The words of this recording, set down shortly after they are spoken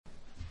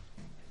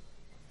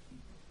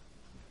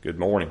Good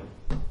morning.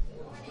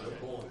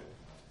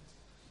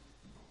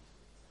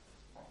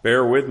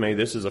 Bear with me,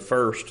 this is a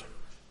first.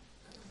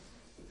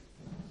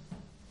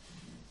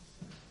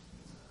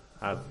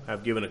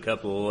 I've given a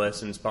couple of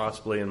lessons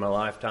possibly in my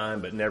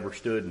lifetime, but never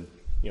stood,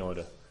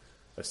 at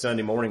a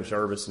Sunday morning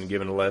service and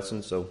given a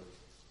lesson. So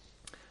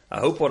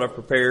I hope what I've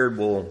prepared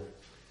will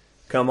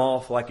come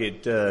off like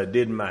it did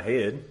in my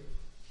head.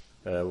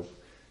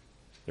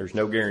 There's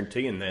no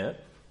guarantee in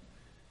that.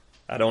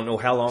 I don't know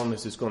how long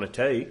this is going to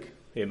take.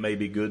 It may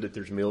be good that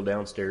there's a meal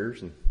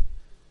downstairs, and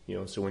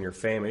so when you're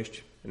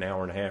famished an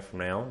hour and a half from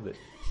now, that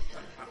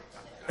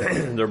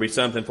there'll be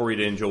something for you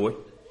to enjoy.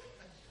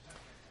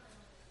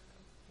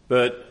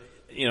 But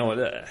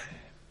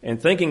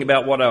and thinking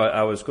about what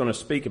I was going to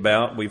speak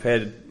about, we've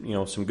had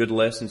some good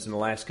lessons in the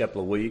last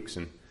couple of weeks,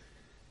 and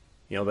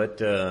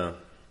that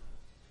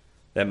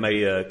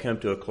may come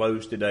to a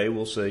close today.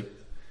 We'll see,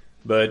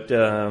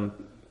 but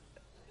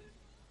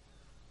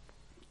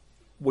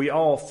we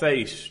all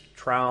face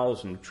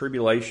trials and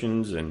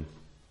tribulations, and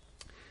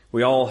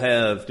we all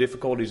have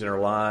difficulties in our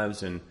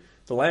lives. And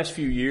the last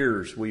few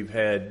years, we've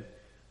had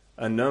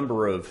a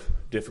number of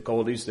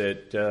difficulties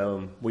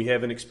that we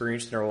haven't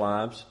experienced in our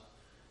lives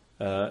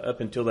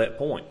up until that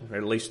point, or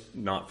at least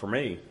not for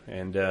me.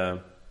 And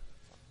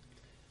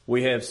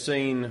we have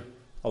seen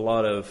a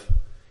lot of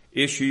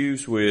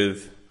issues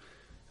with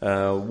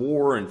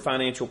war and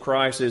financial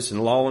crisis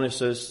and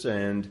lawlessness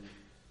and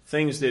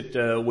things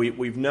that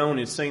we've known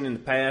and seen in the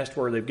past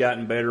where they've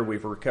gotten better,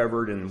 we've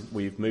recovered, and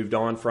we've moved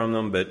on from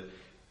them. But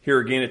here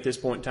again, at this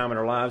point in time in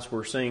our lives,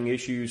 we're seeing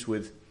issues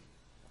with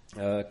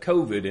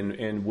COVID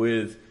and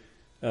with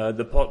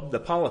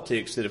the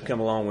politics that have come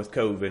along with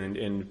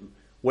COVID, and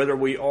whether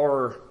we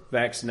are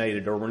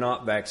vaccinated or we're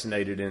not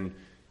vaccinated, and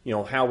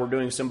how we're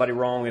doing somebody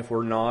wrong if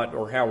we're not,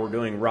 or how we're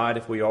doing right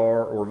if we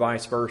are, or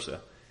vice versa.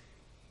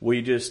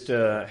 We just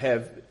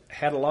have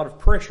had a lot of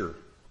pressure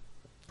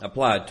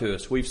applied to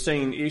us. We've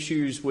seen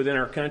issues within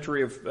our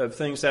country of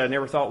things that I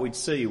never thought we'd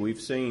see.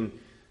 We've seen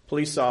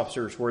police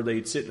officers where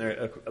they'd sit in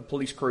a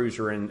police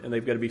cruiser and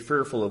they've got to be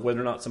fearful of whether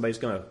or not somebody's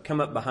going to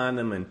come up behind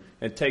them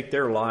and take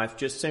their life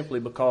just simply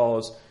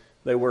because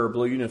they wear a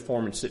blue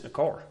uniform and sit in a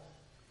car.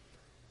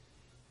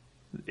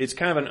 It's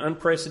kind of an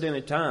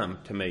unprecedented time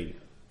to me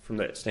from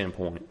that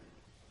standpoint.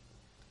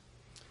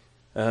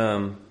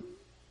 It's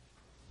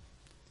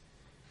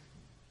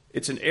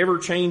an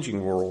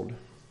ever-changing world.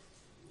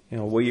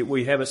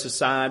 We have a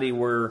society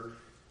where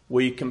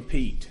we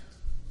compete.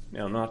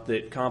 Now, not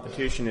that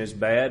competition is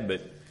bad,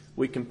 but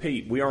we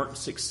compete. We aren't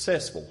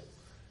successful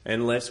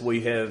unless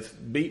we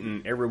have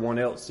beaten everyone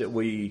else that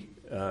we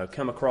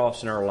come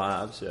across in our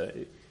lives.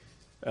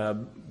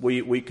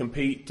 We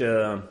compete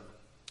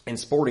in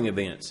sporting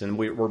events, and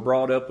we're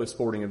brought up with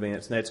sporting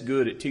events, and that's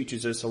good. It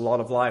teaches us a lot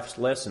of life's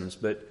lessons.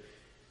 But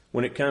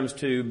when it comes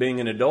to being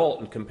an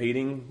adult and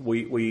competing,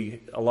 we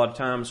a lot of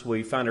times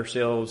we find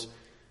ourselves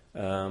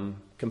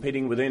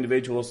competing with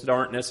individuals that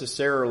aren't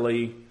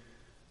necessarily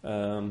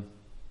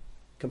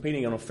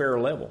competing on a fair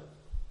level.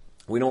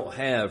 We don't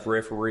have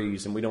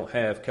referees, and we don't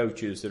have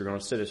coaches that are going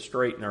to set us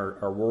straight in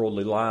our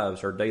worldly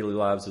lives, our daily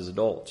lives as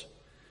adults.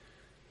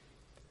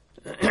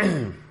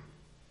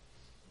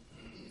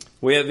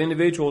 We have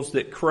individuals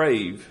that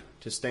crave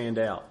to stand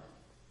out.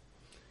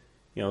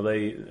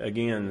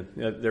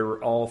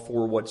 They're all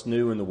for what's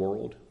new in the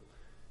world.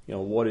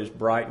 What is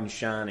bright and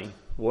shiny?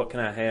 What can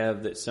I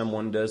have that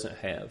someone doesn't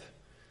have?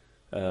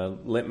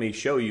 Let me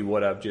show you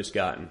what I've just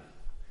gotten.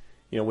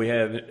 We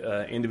have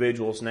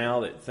individuals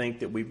now that think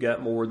that we've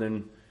got more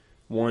than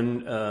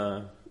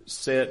one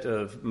set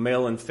of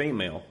male and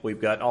female. We've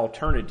got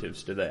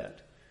alternatives to that.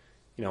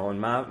 In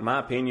my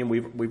opinion,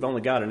 we've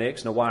only got an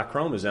X and a Y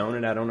chromosome,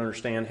 and I don't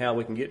understand how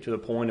we can get to the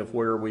point of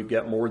where we've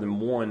got more than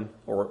one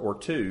or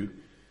two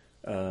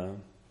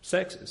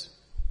sexes.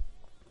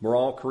 We're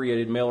all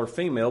created male or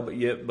female, but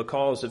yet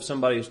because of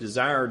somebody's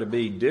desire to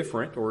be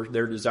different or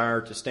their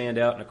desire to stand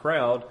out in a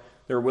crowd,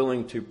 they're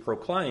willing to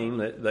proclaim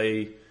that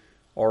they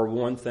are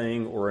one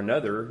thing or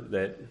another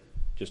that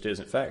just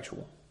isn't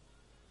factual.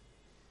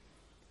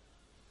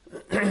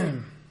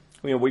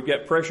 We've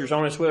got pressures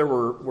on us whether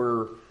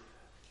we're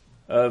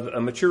of a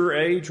mature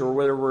age or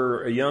whether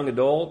we're a young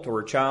adult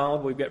or a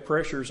child. We've got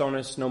pressures on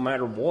us no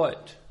matter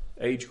what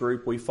age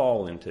group we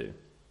fall into.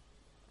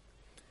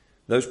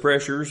 Those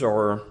pressures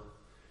are,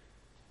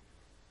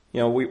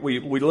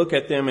 we look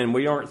at them and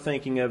we aren't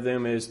thinking of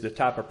them as the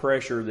type of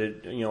pressure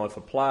that, if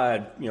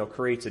applied,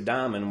 creates a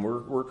diamond.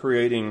 We're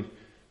creating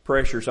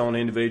pressures on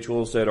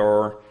individuals that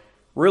are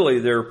really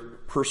their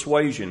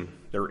persuasion,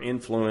 their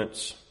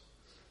influence,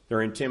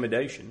 their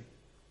intimidation.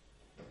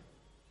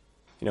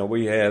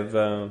 We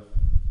have,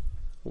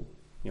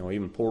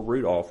 even poor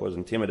Rudolph was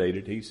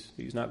intimidated.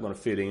 He's not going to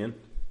fit in.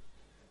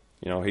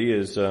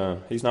 He's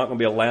not going to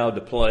be allowed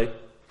to play.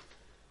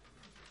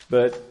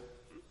 But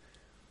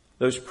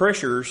those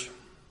pressures,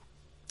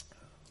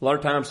 a lot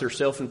of times they're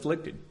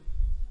self-inflicted.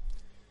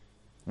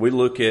 We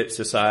look at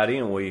society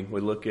and we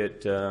look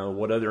at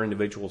what other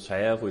individuals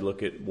have. We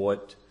look at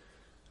what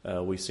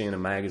we see in a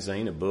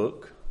magazine, a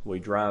book, We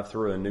drive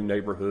through a new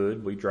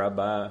neighborhood. We drive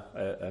by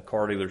a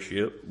car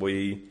dealership.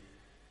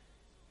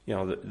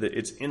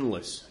 It's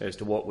endless as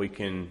to what we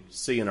can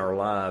see in our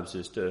lives,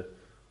 as to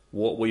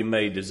what we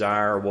may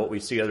desire, what we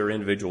see other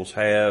individuals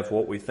have,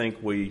 what we think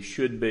we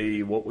should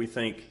be, what we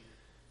think,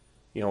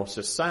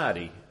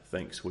 society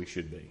thinks we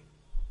should be.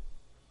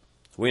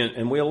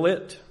 We'll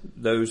let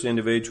those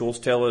individuals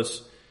tell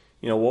us,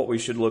 what we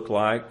should look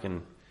like,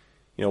 and,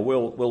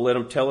 we'll let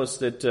them tell us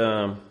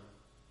that,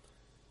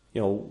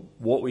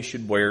 what we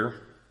should wear.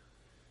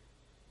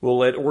 We'll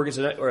let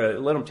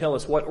them tell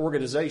us what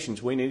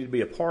organizations we need to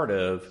be a part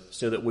of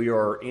so that we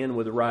are in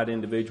with the right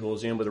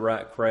individuals, in with the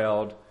right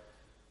crowd,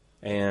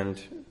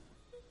 and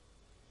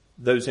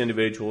those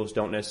individuals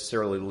don't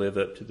necessarily live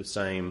up to the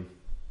same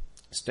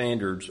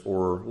standards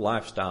or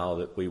lifestyle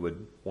that we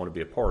would want to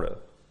be a part of.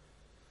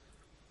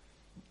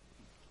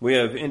 We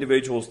have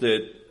individuals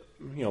that,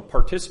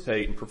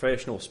 participate in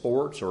professional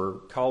sports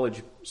or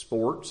college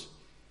sports,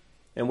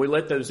 and we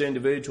let those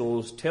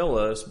individuals tell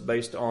us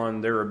based on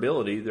their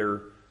ability,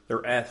 their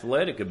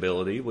athletic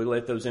ability. We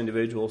let those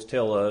individuals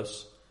tell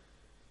us,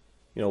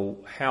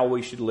 how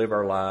we should live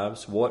our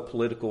lives, what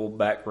political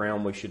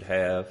background we should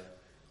have,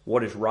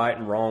 what is right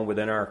and wrong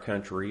within our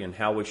country, and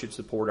how we should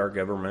support our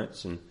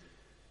governments. And,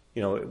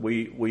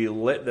 we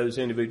let those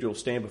individuals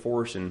stand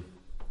before us and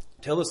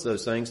tell us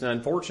those things. And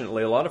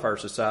unfortunately, a lot of our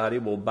society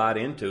will bite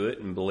into it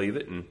and believe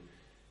it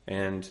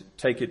and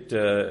take it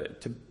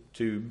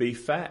to be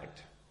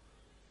fact.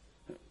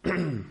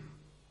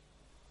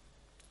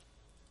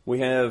 We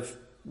have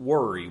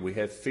worry. We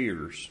have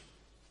fears.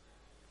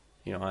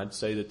 I'd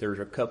say that there's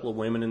a couple of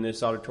women in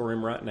this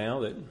auditorium right now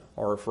that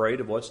are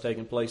afraid of what's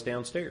taking place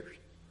downstairs.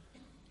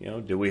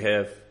 Do we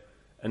have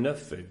enough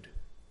food?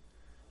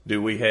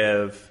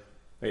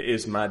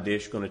 Is my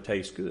dish going to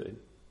taste good?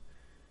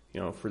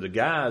 For the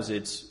guys,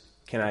 it's,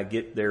 can I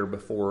get there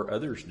before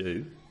others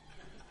do?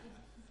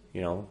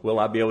 Will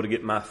I be able to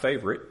get my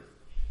favorite?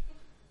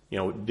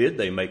 Did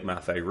they make my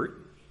favorite?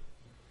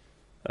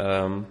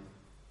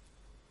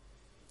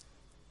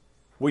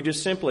 We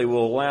just simply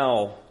will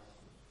allow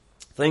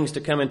things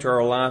to come into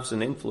our lives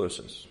and influence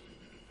us.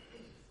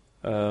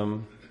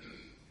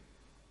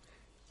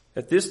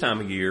 At this time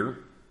of year,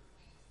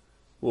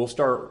 we'll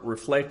start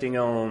reflecting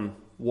on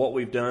what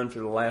we've done for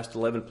the last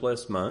 11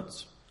 plus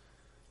months.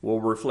 We'll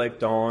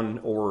reflect on,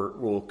 or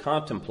we'll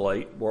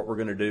contemplate what we're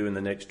going to do in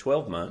the next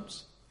 12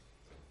 months.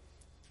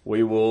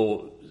 We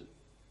will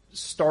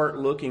start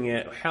looking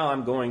at how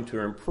I'm going to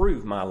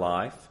improve my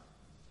life,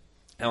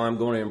 how I'm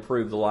going to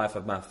improve the life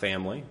of my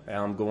family,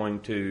 how I'm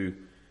going to,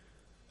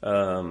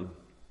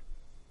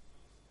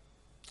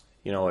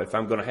 if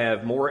I'm going to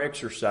have more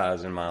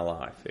exercise in my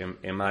life,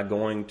 am I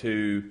going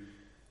to,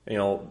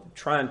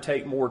 try and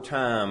take more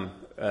time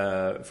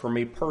for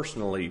me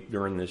personally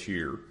during this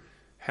year?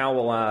 How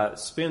will I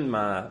spend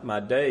my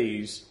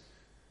days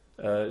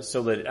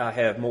so that I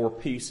have more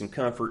peace and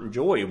comfort and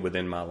joy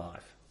within my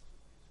life?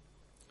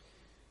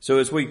 So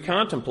as we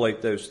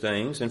contemplate those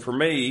things, and for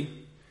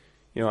me,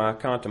 I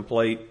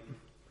contemplate,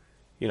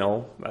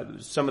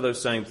 some of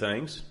those same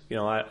things.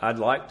 I'd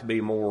like to be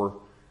more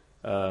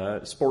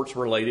sports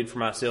related for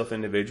myself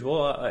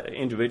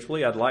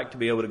individually. I'd like to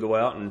be able to go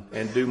out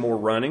and do more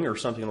running or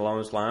something along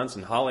those lines.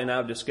 And Holly and I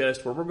have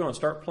discussed where we're going to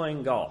start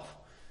playing golf,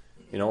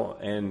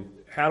 and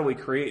how do we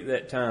create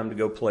that time to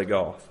go play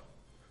golf?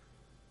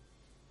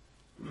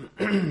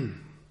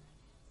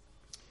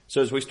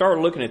 So as we start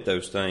looking at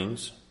those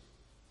things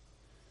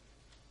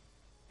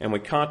and we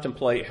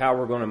contemplate how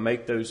we're going to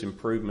make those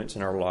improvements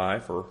in our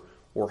life,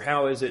 or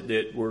how is it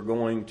that we're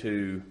going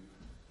to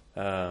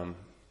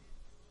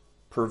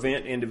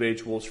prevent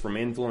individuals from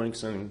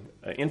influencing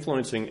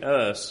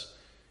us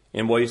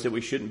in ways that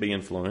we shouldn't be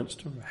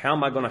influenced. How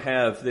am I going to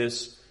have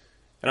this?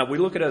 And we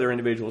look at other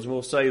individuals and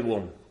we'll say,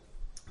 well,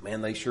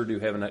 man, they sure do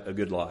have a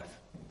good life.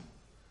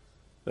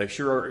 They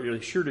sure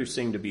do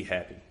seem to be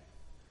happy.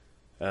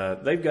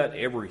 They've got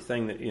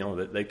everything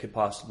that they could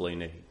possibly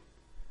need.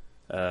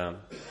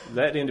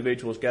 That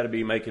individual's got to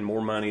be making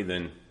more money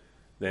than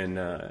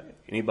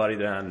anybody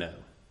that I know.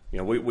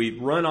 We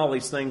run all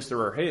these things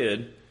through our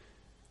head,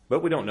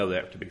 but we don't know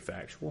that to be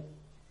factual.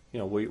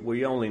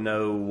 We only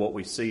know what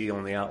we see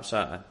on the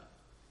outside.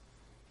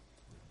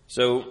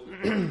 So,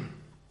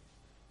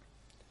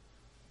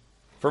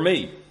 for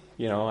me,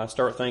 I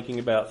start thinking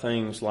about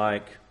things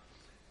like,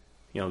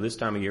 this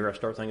time of year I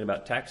start thinking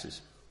about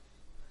taxes.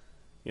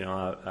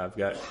 I've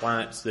got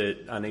clients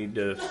that I need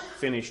to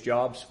finish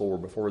jobs for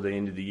before the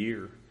end of the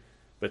year.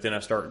 But then I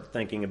start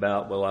thinking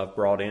about, well, I've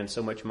brought in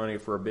so much money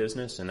for a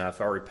business and I've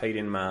already paid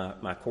in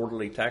my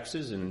quarterly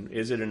taxes, and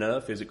is it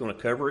enough? Is it going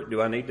to cover it?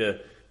 Do I need to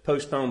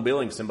postpone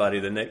billing somebody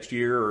the next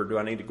year, or do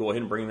I need to go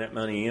ahead and bring that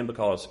money in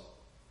because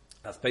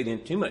I've paid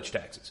in too much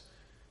taxes?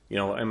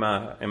 Am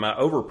I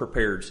over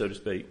prepared, so to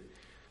speak?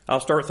 I'll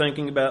start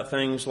thinking about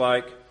things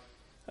like,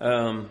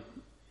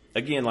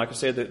 again, like I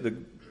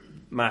said,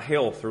 my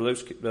health, or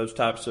those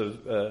types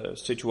of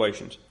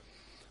situations.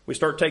 We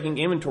start taking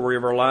inventory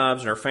of our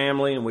lives and our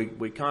family, and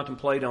we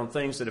contemplate on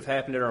things that have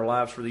happened in our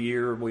lives for the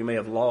year. We may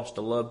have lost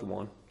a loved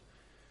one.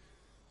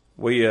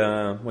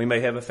 We may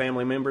have a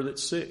family member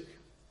that's sick.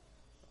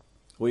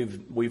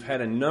 We've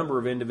had a number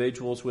of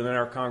individuals within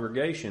our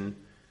congregation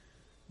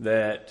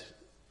that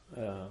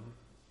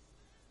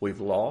we've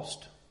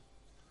lost.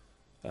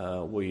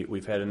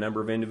 We've had a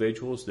number of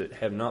individuals that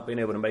have not been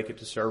able to make it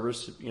to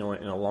service, in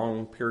a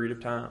long period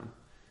of time,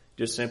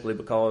 just simply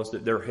because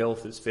that their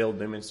health has failed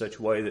them in such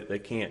a way that they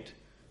can't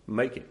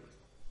make it.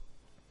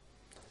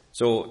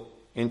 So,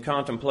 in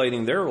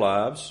contemplating their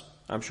lives,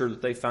 I'm sure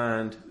that they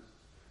find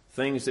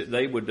things that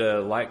they would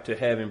like to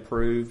have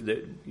improved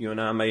that you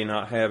and I may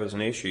not have as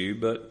an issue,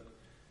 but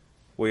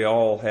we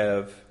all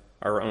have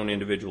our own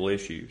individual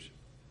issues.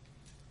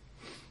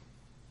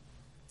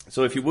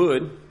 So if you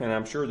would, and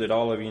I'm sure that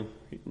all of you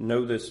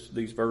know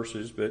these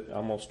verses, but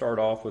I'm going to start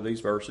off with these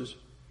verses.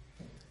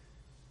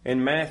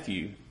 In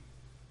Matthew,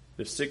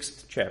 the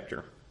 6th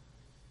chapter,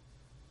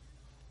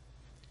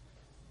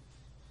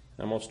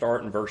 I'm going to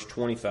start in verse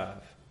 25.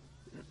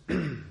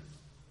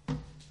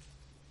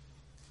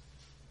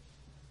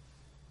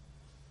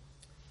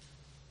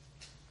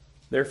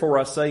 Therefore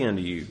I say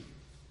unto you,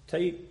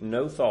 take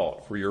no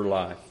thought for your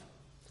life.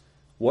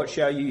 What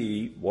shall you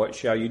eat? What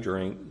shall you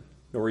drink?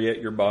 Nor yet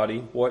your body,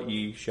 what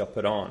ye shall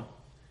put on.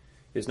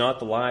 Is not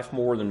the life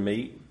more than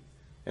meat,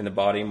 and the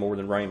body more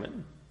than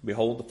raiment?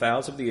 Behold the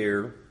fowls of the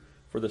air,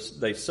 for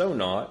they sow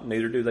not,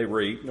 neither do they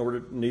reap,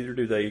 neither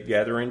do they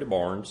gather into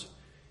barns,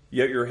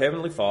 yet your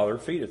heavenly Father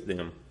feedeth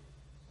them.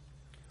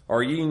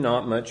 Are ye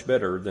not much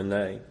better than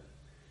they?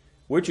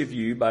 Which of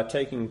you, by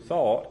taking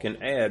thought,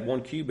 can add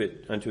 1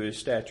 cubit unto his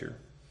stature?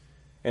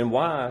 And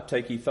why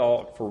take ye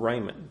thought for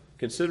raiment?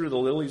 Consider the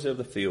lilies of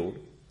the field,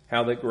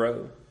 how they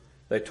grow.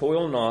 They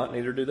toil not,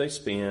 neither do they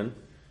spin.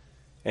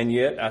 And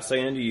yet I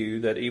say unto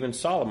you that even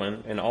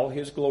Solomon in all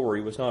his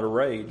glory was not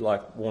arrayed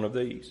like one of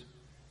these.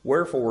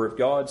 Wherefore, if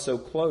God so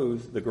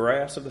clothe the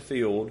grass of the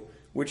field,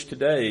 which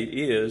today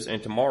is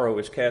and tomorrow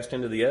is cast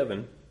into the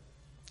oven,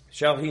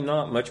 shall he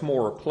not much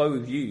more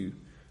clothe you,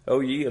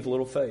 O ye of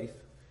little faith?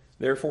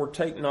 Therefore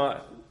take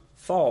not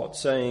thought,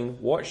 saying,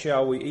 what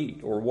shall we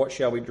eat, or what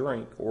shall we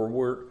drink,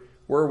 or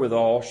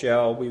wherewithal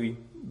shall we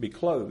be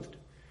clothed?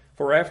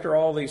 For after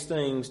all these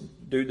things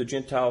do the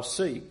Gentiles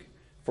seek.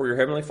 For your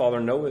heavenly Father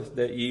knoweth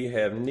that ye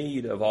have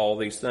need of all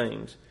these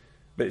things.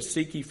 But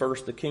seek ye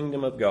first the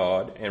kingdom of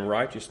God and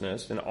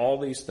righteousness, and all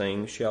these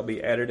things shall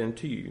be added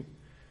unto you.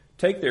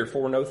 Take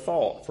therefore no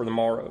thought for the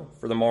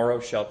morrow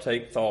shall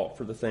take thought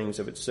for the things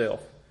of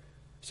itself.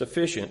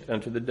 Sufficient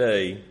unto the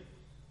day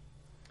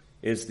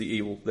is the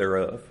evil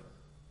thereof.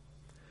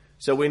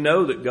 So we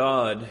know that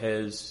God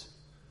has,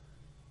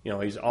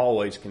 He's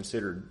always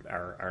considered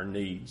our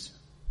needs.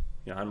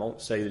 I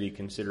won't say that He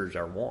considers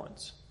our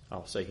wants.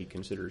 I'll say He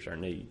considers our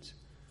needs.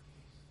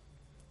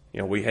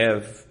 We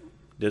have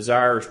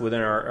desires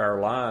within our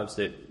lives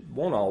that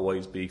won't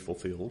always be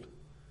fulfilled,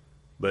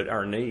 but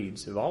our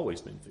needs have always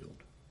been filled.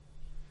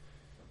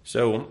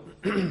 So,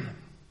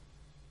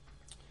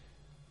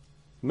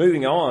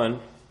 moving on,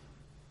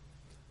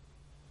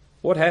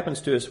 what happens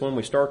to us when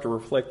we start to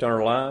reflect on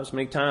our lives?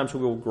 Many times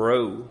we will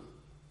grow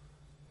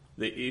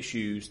the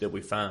issues that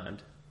we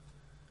find.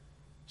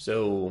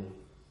 So,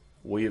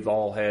 we have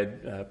all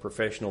had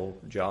professional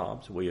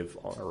jobs. We've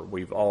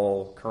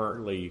all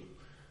currently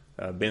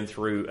been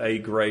through a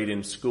grade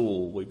in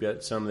school. We've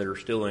got some that are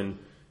still in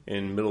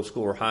middle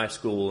school or high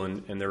school,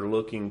 and they're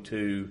looking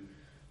to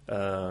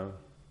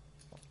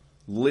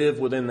live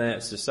within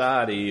that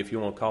society, if you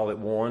want to call it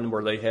one,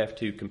 where they have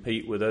to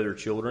compete with other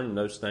children and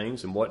those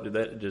things. And what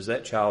does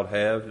that child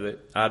have that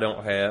I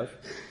don't have?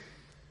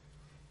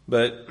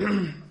 But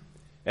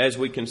as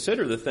we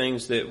consider the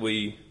things that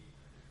we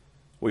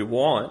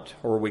want,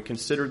 or we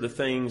consider the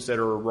things that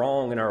are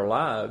wrong in our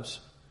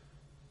lives,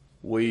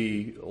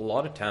 a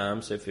lot of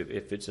times, if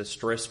it's a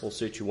stressful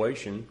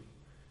situation,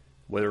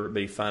 whether it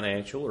be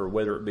financial or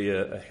whether it be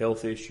a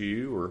health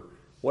issue or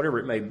whatever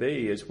it may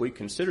be, as we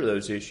consider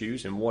those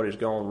issues and what has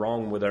gone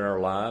wrong within our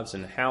lives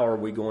and how are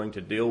we going to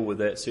deal with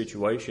that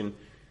situation,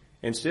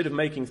 instead of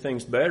making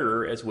things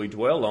better as we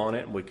dwell on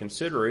it and we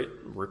consider it,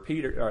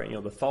 repeat it,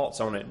 the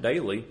thoughts on it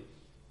daily,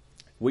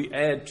 we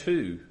add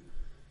to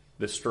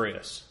the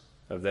stress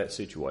of that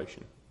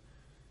situation.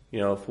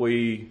 If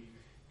we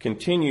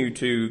continue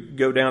to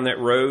go down that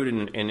road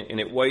and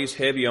it weighs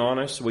heavy on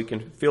us, we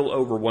can feel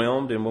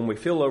overwhelmed. And when we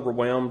feel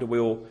overwhelmed,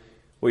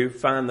 we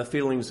find the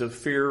feelings of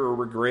fear or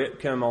regret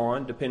come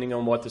on, depending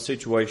on what the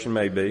situation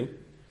may be.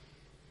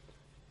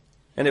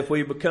 And if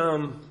we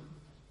become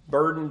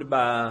burdened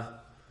by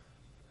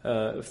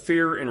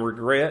fear and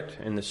regret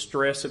and the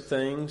stress of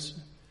things,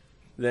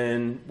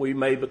 then we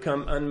may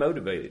become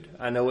unmotivated.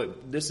 I know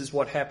this is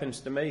what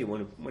happens to me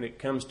when it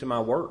comes to my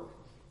work.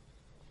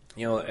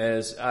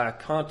 As I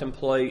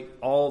contemplate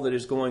all that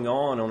is going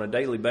on a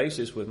daily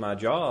basis with my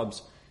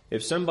jobs,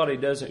 if somebody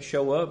doesn't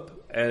show up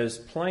as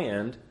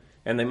planned,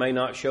 and they may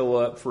not show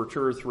up for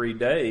 2 or 3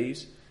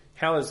 days,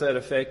 how has that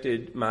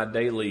affected my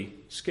daily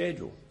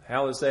schedule?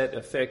 How has that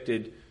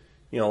affected,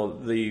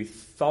 the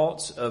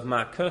thoughts of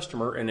my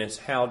customer and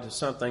how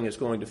something is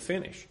going to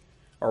finish?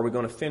 Are we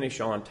going to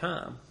finish on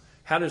time?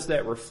 How does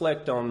that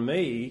reflect on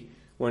me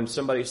when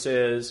somebody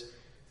says,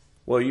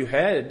 well, you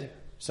had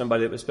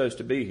somebody that was supposed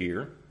to be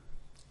here.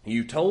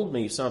 You told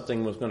me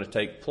something was going to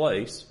take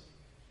place,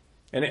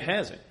 and it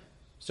hasn't.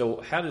 So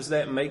how does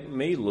that make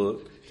me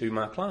look to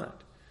my client?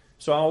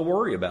 So I'll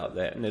worry about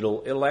that, and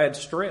it'll add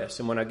stress.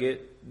 And when I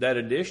get that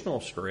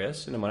additional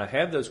stress, and when I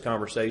have those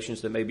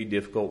conversations that may be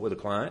difficult with a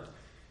client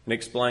and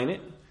explain it,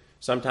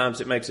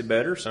 sometimes it makes it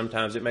better,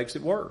 sometimes it makes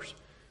it worse.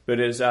 But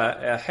as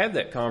I have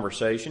that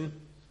conversation,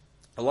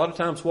 a lot of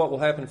times what will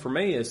happen for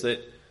me is that,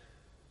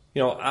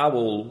 I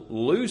will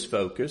lose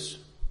focus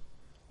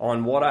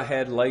on what I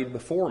had laid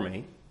before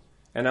me,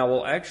 and I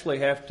will actually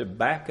have to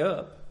back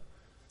up,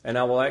 and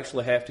I will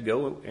actually have to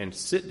go and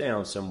sit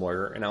down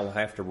somewhere, and I will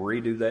have to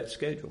redo that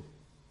schedule.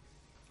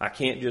 I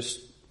can't just,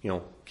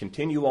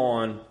 continue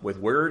on with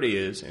where it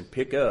is and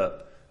pick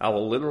up. I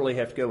will literally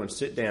have to go and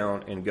sit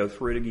down and go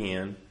through it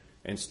again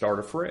and start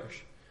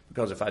afresh.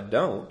 Because if I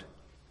don't,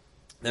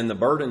 then the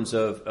burdens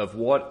of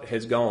what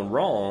has gone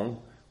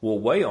wrong will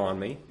weigh on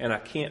me, and I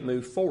can't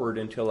move forward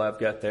until I've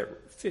got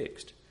that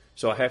fixed.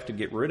 So I have to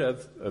get rid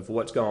of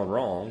what's gone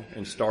wrong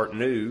and start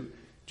new,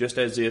 just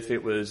as if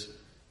it was,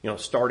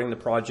 starting the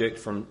project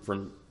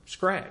from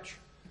scratch.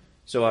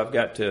 So I've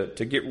got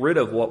to get rid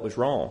of what was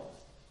wrong.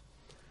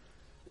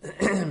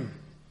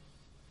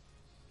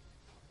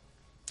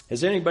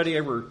 Has anybody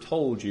ever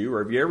told you,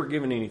 or have you ever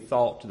given any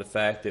thought to the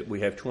fact that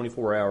we have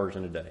 24 hours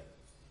in a day?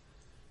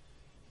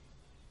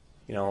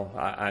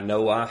 I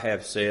know I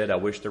have said I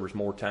wish there was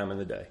more time in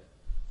the day.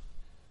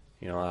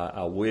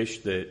 I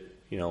wish that,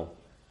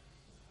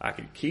 I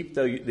could keep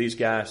these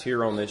guys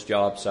here on this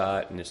job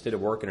site, and instead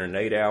of working an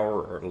 8-hour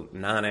or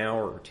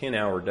 9-hour or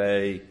 10-hour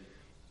day,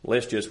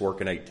 let's just work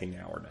an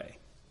 18-hour day.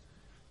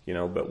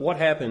 But what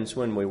happens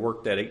when we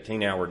work that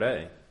 18-hour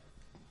day?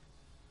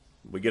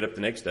 We get up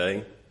the next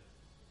day,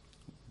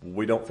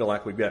 we don't feel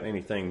like we've gotten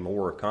anything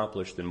more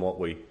accomplished than what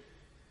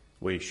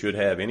we should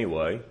have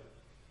anyway.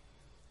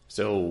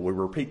 So we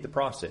repeat the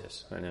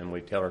process, and then we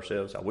tell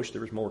ourselves, I wish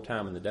there was more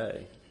time in the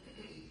day.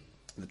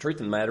 The truth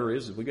of the matter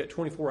is we got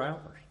 24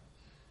 hours.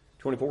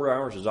 24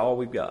 hours is all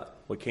we've got.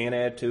 We can't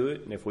add to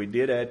it, and if we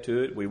did add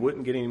to it, we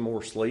wouldn't get any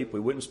more sleep.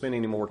 We wouldn't spend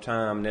any more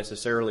time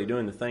necessarily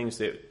doing the things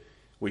that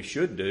we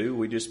should do.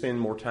 We just spend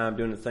more time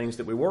doing the things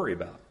that we worry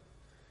about.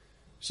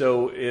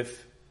 So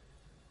if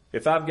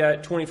I've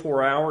got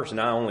 24 hours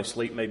and I only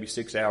sleep maybe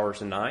 6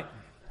 hours a night,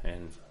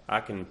 and I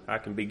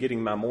can be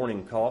getting my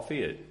morning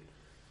coffee at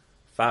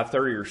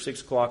 5:30 or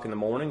 6 o'clock in the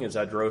morning as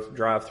I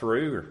drive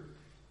through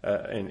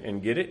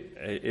and get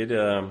it.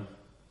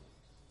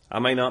 I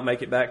may not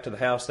make it back to the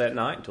house that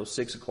night until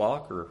 6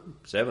 o'clock or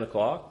 7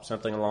 o'clock,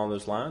 something along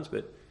those lines,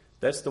 but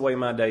that's the way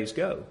my days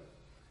go.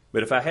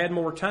 But if I had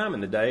more time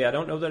in the day, I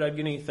don't know that I'd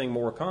get anything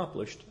more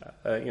accomplished,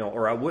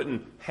 or I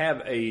wouldn't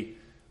have a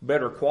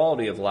better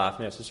quality of life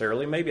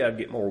necessarily. Maybe I'd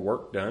get more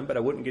work done, but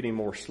I wouldn't get any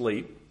more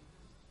sleep,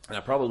 and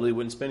I probably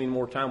wouldn't spend any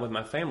more time with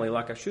my family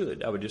like I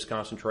should. I would just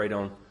concentrate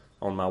on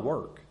my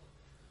work.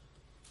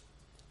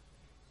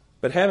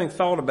 But having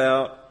thought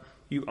about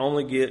you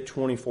only get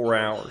 24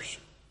 hours,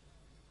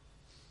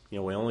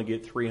 we only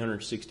get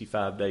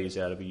 365 days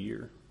out of a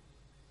year.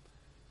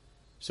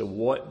 So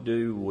what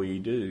do we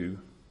do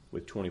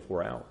with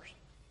 24 hours?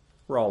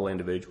 We're all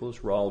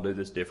individuals. We all do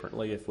this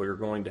differently. If we're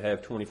going to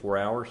have 24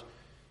 hours,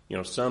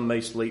 some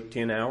may sleep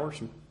 10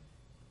 hours.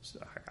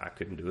 I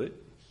couldn't do it.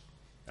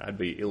 I'd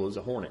be ill as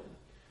a hornet.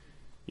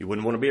 You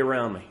wouldn't want to be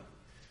around me.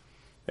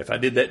 If I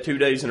did that 2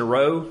 days in a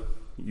row,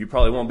 you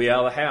probably won't be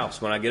out of the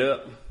house when I get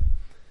up.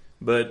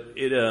 But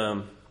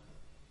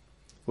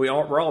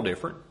we're all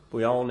different.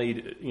 We all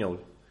need,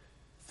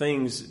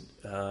 things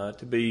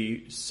to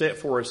be set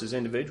for us as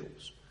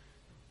individuals.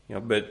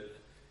 But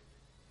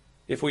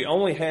if we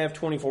only have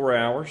 24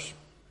 hours,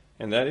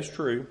 and that is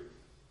true,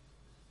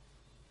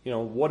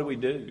 what do we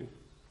do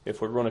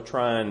if we're going to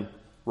try and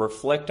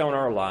reflect on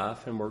our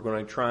life, and we're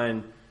going to try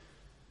and,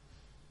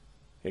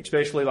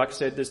 especially like I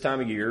said, this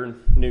time of year,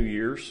 New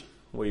Year's,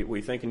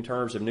 we think in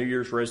terms of New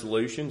Year's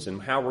resolutions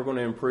and how we're going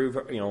to improve,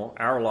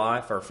 our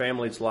life, our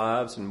family's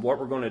lives, and what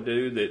we're going to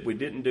do that we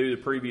didn't do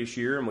the previous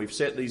year, and we've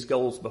set these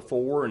goals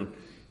before and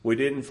we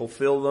didn't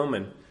fulfill them,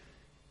 and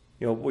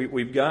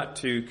we've got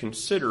to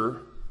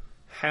consider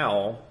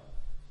how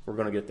we're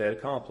going to get that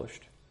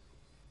accomplished.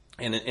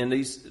 And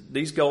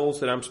these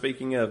goals that I'm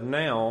speaking of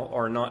now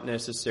are not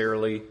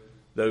necessarily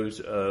those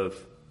of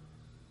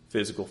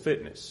physical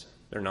fitness.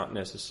 They're not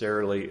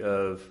necessarily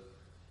of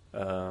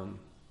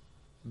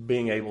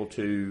being able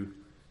to,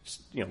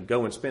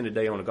 go and spend a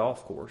day on a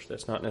golf course.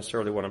 That's not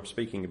necessarily what I'm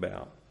speaking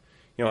about.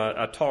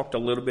 I talked a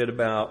little bit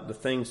about the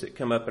things that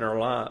come up in our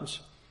lives.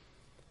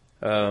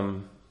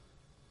 The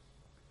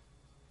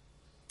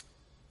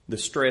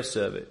stress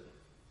of it,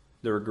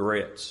 the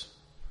regrets,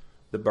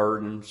 the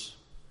burdens,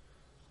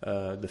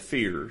 the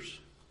fears.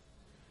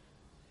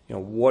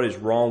 What is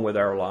wrong with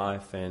our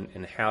life,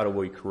 and how do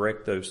we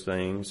correct those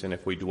things? And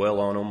if we dwell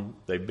on them,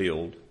 they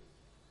build.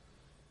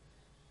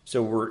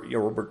 So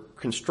we're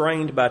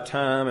constrained by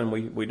time, and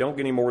we don't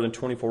get any more than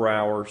 24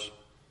 hours.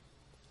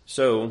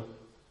 So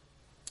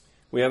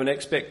we have an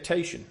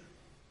expectation.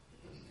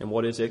 And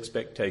what is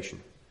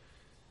expectation?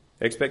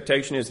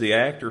 Expectation is the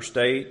act or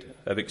state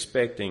of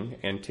expecting,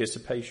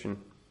 anticipation,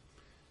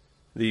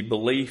 the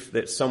belief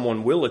that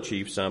someone will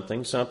achieve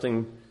something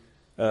strong,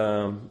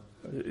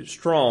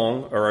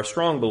 or a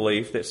strong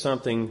belief that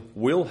something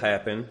will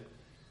happen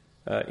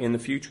in the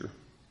future.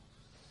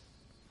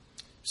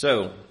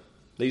 So,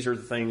 these are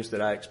the things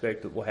that I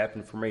expect that will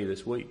happen for me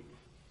this week.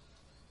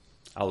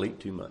 I'll eat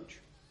too much.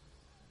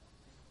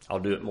 I'll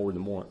do it more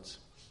than once.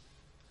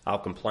 I'll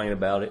complain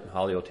about it, and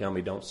Holly will tell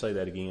me, don't say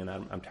that again.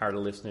 I'm tired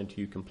of listening to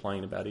you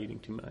complain about eating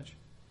too much.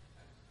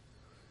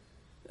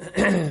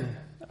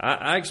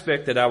 I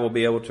expect that I will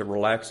be able to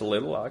relax a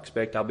little. I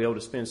expect I'll be able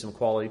to spend some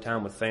quality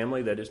time with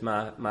family. That is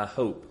my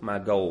hope, my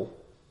goal.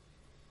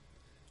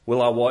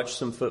 Will I watch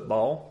some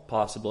football?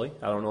 Possibly.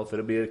 I don't know if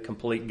it'll be a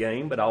complete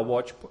game, but I'll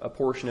watch a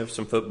portion of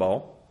some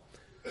football.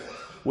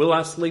 Will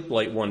I sleep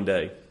late one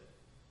day?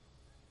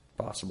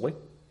 Possibly.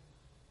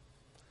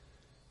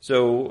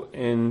 So,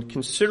 in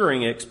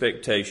considering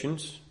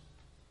expectations,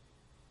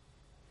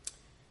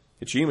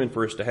 it's human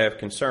for us to have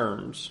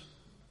concerns.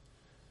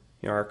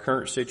 Our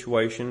current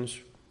situations,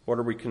 what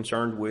are we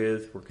concerned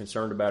with? We're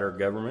concerned about our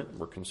government.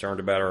 We're concerned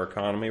about our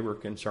economy. We're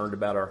concerned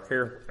about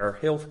our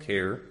health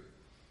care.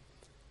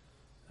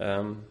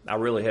 I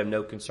really have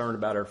no concern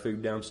about our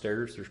food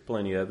downstairs. There's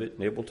plenty of it,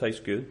 and it will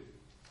taste good.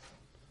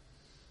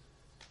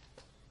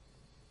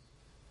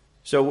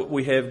 So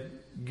we have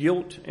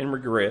guilt and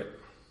regret.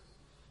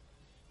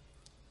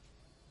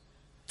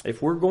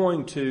 If we're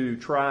going to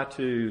try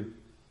to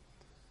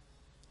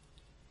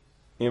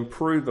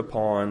improve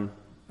upon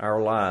our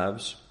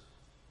lives,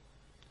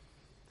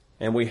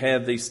 and we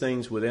have these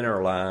things within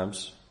our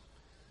lives,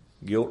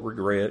 guilt,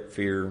 regret,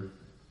 fear,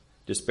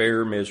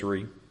 despair,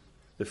 misery,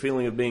 the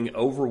feeling of being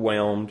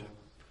overwhelmed,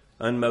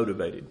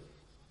 unmotivated.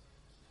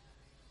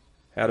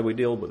 How do we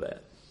deal with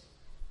that?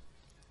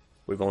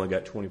 We've only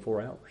got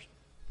 24 hours.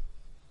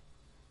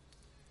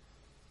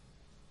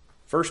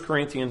 1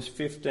 Corinthians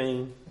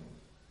 15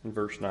 and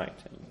verse 19.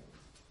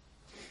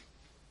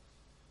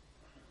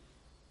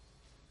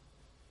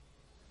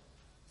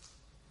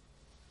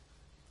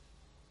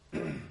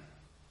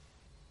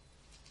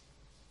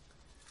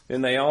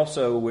 Then they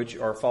also which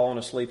are fallen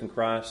asleep in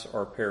Christ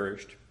are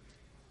perished.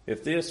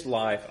 If this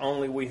life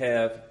only we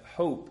have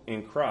hope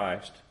in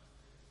Christ,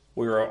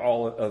 we are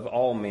of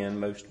all men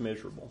most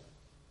miserable.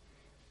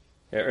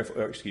 Let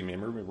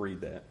me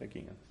read that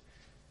again.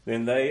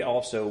 Then they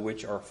also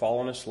which are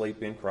fallen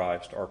asleep in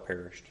Christ are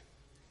perished.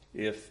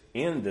 If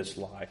in this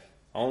life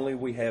only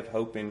we have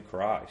hope in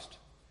Christ,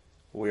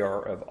 we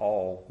are of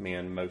all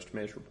men most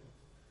miserable.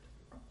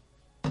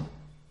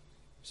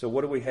 So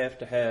what do we have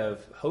to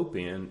have hope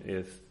in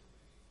if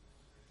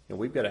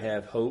we've got to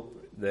have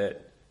hope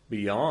that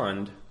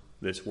beyond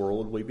this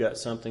world we've got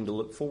something to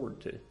look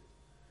forward to.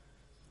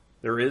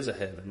 There is a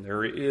heaven.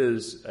 There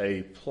is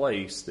a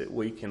place that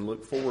we can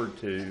look forward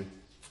to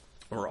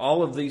where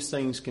all of these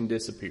things can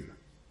disappear.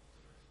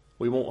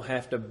 We won't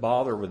have to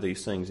bother with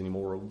these things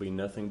anymore. It will be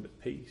nothing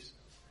but peace.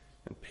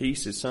 And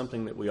peace is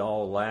something that we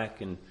all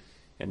lack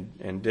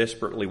and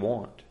desperately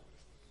want.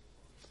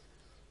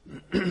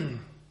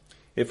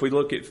 If we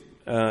look at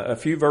a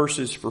few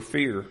verses for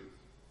fear,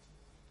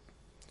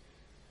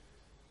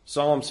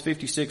 Psalms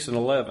 56 and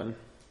 11.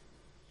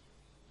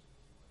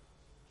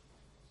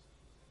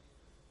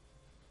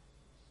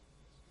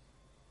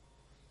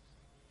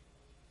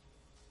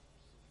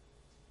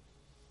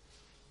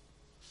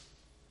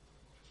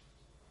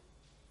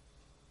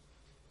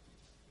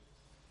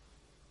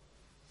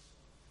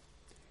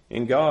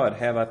 In God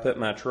have I put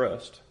my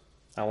trust.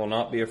 I will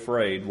not be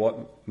afraid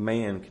what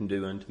man can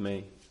do unto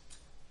me.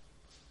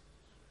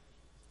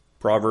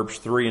 Proverbs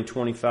 3 and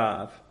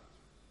 25.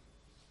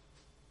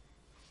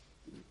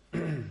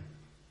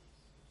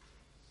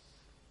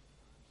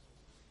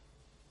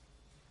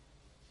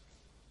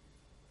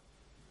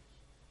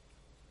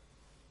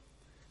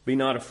 Be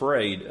not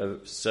afraid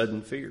of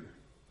sudden fear,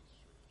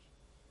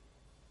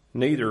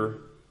 neither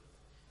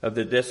of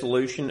the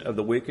dissolution of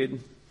the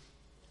wicked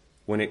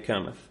when it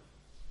cometh.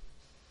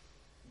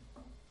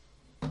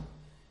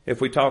 If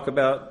we talk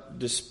about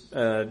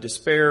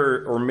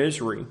despair or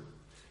misery,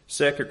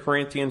 2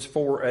 Corinthians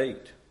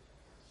 4:8.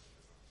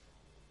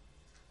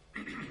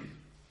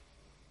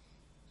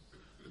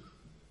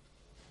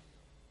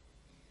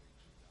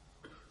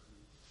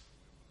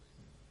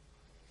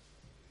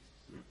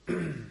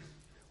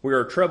 We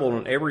are troubled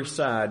on every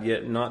side,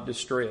 yet not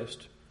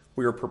distressed.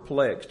 We are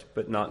perplexed,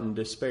 but not in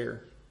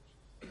despair.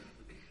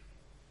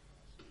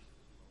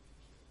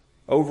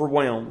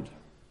 Overwhelmed.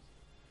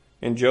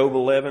 In Job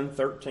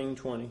 11:13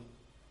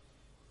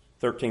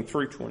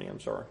 through 20,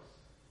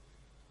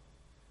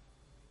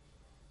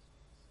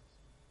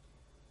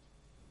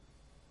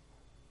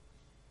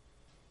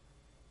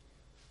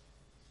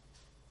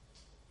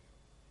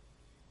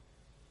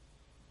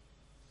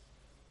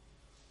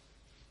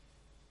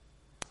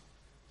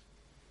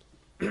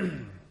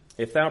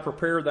 If thou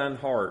prepare thine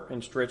heart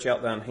and stretch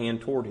out thine hand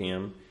toward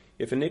him,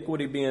 if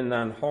iniquity be in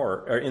thine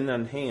heart or in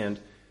thine hand,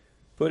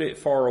 put it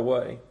far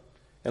away.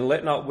 And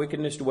let not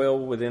wickedness dwell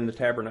within the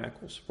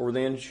tabernacles, for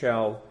then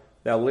shalt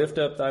thou lift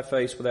up thy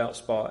face without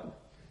spot.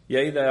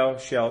 Yea, thou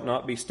shalt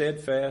not be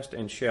steadfast,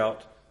 and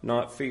shalt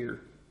not fear.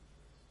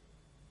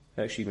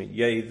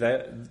 Yea,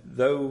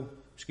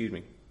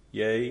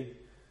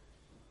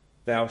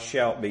 thou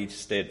shalt be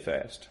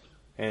steadfast,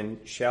 and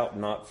shalt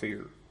not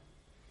fear.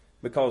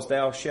 Because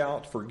thou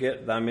shalt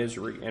forget thy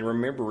misery, and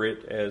remember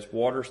it as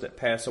waters that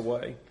pass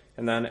away,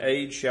 and thine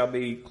age shall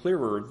be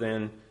clearer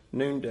than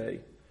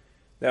noonday.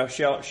 Thou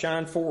shalt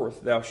shine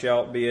forth, thou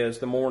shalt be as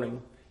the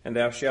morning, and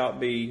thou shalt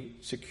be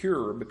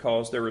secure,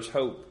 because there is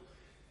hope.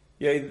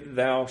 Yea,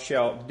 thou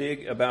shalt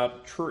dig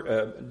about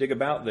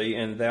thee,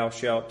 and thou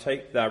shalt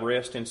take thy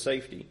rest in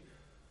safety.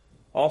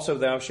 Also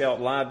thou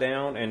shalt lie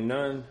down, and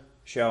none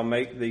shall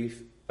make thee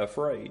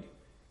afraid.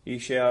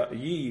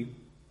 Yea,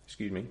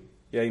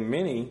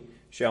 many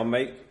shall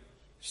make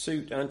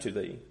suit unto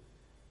thee.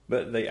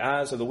 But the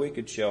eyes of the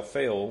wicked shall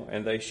fail,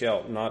 and they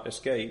shall not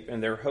escape,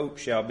 and their hope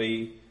shall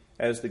be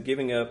as the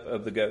giving up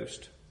of the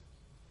ghost.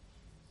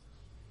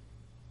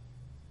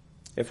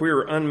 If we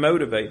are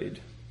unmotivated,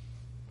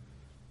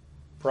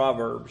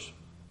 Proverbs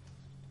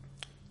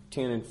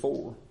 10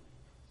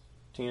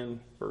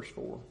 verse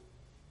 4.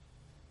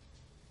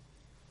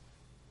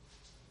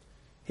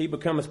 He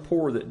becometh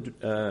poor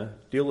that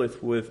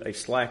dealeth with a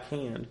slack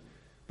hand,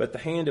 but the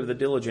hand of the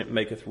diligent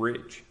maketh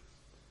rich.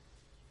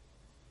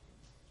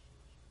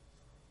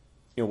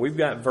 You know, we've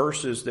got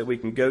verses that we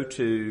can go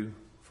to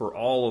for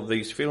all of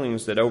these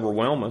feelings that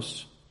overwhelm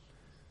us,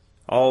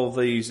 all of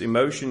these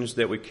emotions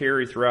that we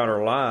carry throughout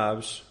our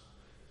lives.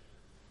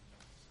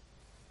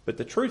 But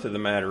the truth of the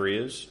matter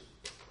is,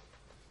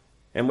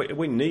 and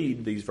we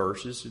need these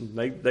verses, and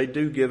they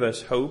do give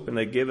us hope, and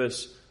they give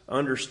us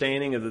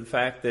understanding of the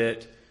fact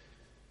that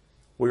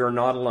we are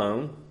not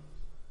alone,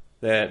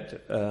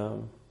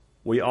 that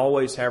we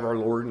always have our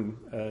Lord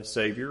and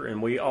Savior,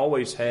 and we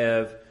always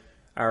have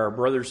our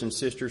brothers and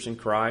sisters in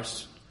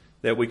Christ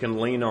that we can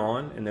lean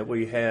on, and that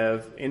we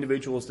have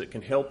individuals that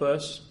can help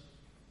us.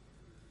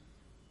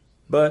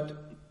 But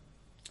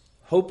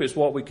hope is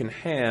what we can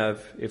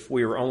have if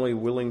we are only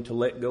willing to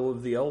let go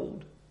of the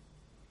old.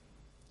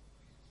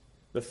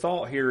 The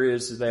thought here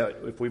is that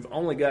if we've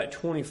only got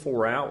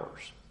 24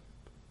 hours,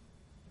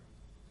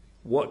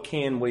 what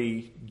can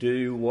we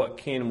do? What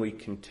can we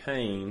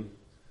contain?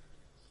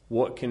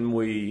 What can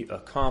we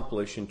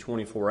accomplish in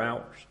 24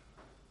 hours?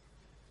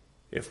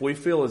 If we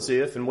feel as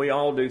if, and we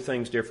all do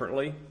things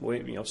differently,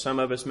 some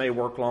of us may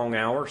work long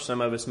hours, some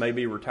of us may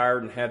be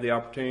retired and have the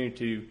opportunity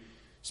to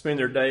spend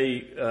their day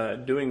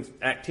doing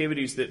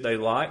activities that they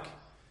like.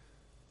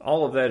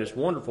 All of that is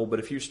wonderful, but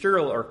if you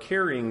still are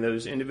carrying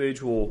those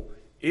individual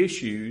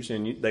issues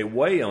and they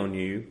weigh on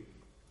you,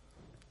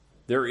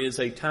 there is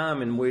a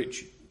time in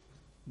which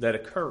that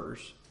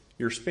occurs.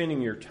 You're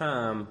spending your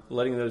time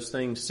letting those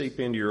things seep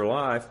into your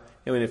life.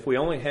 I mean, if we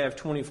only have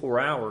 24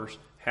 hours,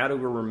 how do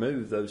we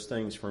remove those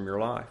things from your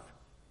life?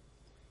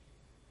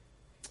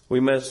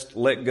 We must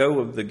let go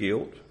of the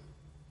guilt,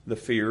 the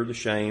fear, the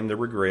shame, the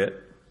regret.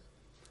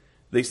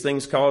 These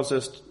things cause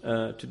us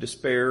to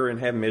despair and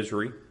have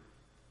misery.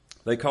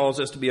 They cause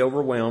us to be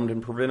overwhelmed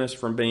and prevent us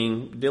from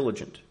being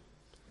diligent.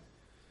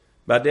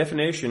 By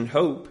definition,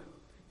 hope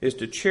is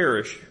to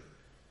cherish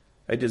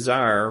a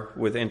desire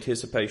with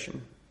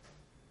anticipation.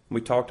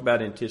 We talked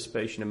about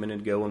anticipation a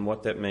minute ago and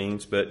what that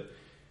means, but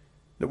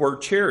the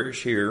word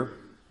cherish here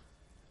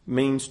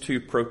means to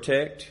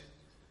protect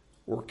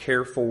or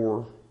care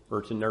for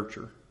or to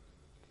nurture.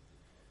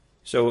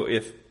 So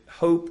if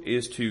hope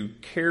is to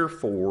care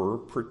for,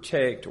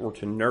 protect, or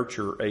to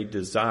nurture a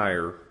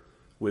desire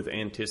with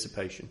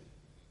anticipation.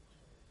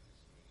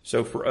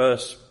 So for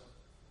us,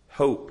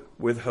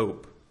 with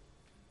hope,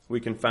 we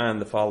can find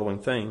the following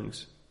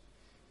things.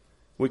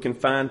 We can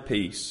find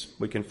peace.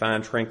 We can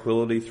find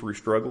tranquility through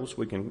struggles.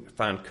 We can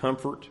find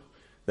comfort,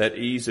 that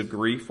ease of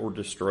grief or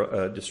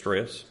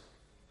distress.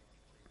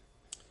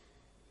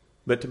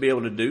 But to be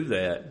able to do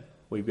that,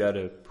 we've got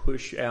to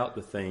push out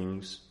the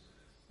things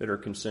that are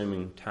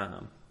consuming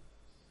time.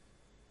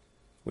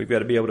 We've got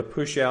to be able to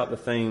push out the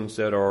things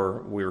that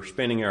we're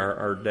spending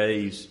our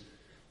days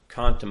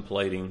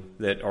contemplating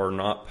that are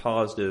not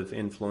positive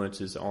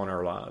influences on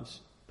our lives,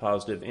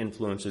 positive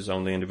influences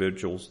on the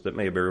individuals that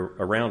may be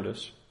around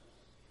us.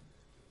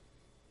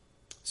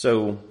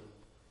 So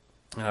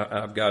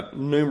I've got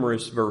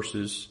numerous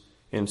verses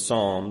in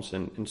Psalms,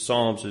 and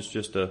Psalms is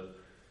just a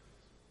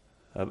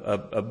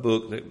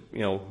book that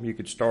you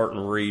could start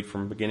and read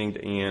from beginning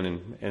to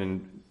end,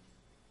 and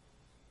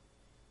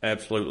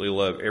absolutely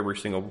love every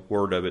single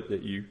word of it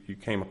that you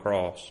came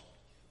across.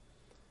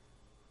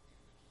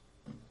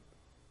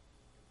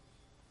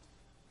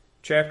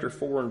 Chapter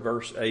 4 and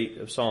verse 8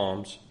 of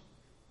Psalms.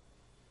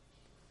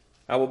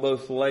 I will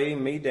both lay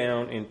me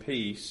down in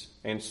peace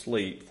and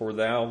sleep, for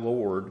thou,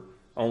 Lord,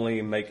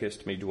 only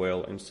makest me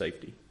dwell in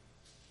safety.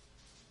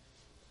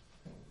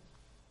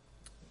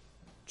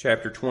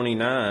 Chapter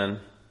 29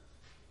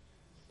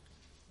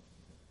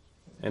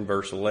 and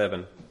verse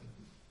 11.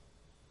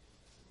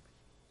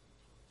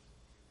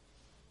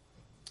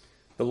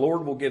 The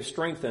Lord will give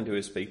strength unto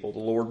his people. The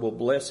Lord will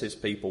bless his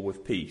people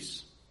with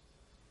peace.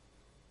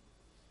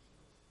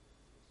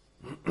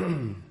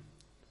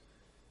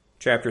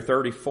 Chapter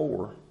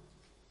 34.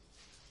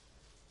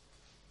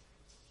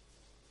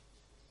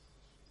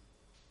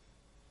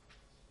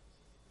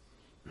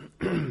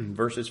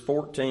 Verses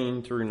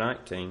 14 through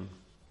 19.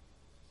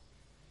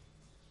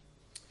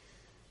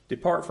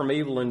 Depart from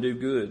evil and do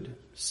good.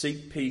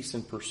 Seek peace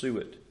and pursue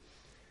it.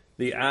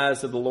 The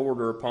eyes of the Lord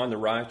are upon the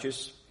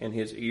righteous, and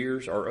his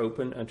ears are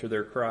open unto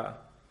their cry.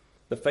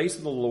 The face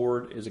of the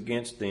Lord is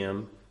against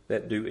them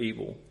that do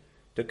evil,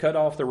 to cut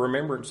off the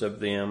remembrance of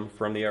them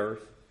from the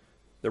earth.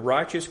 The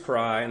righteous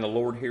cry, and the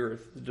Lord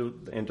heareth,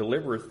 and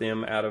delivereth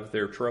them out of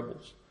their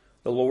troubles.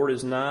 The Lord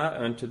is nigh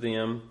unto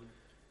them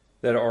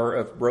that are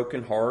of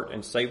broken heart,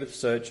 and saveth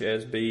such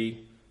as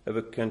be of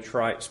a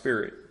contrite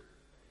spirit.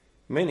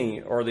 Many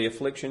are the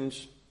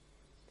afflictions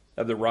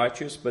of the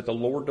righteous, but the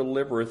Lord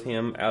delivereth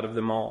him out of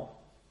them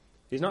all.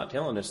 He's not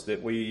telling us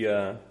that we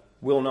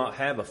will not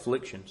have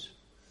afflictions,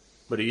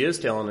 but he is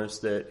telling us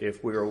that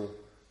if we'll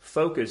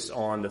focus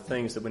on the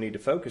things that we need to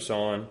focus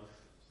on,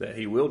 that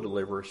he will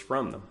deliver us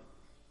from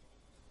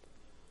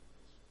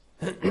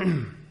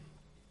them.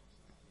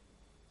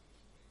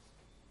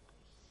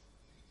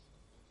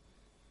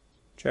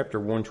 Chapter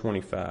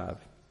 125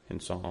 in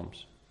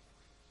Psalms.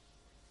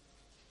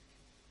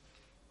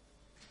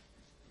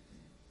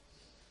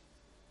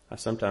 I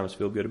sometimes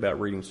feel good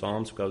about reading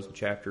Psalms because the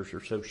chapters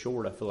are so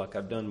short. I feel like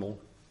I've done more.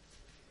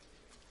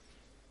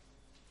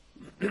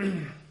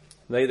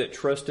 They that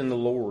trust in the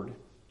Lord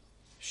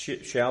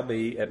shall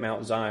be at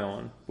Mount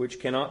Zion, which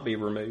cannot be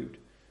removed,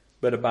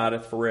 but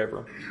abideth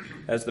forever.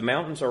 As the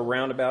mountains are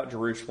round about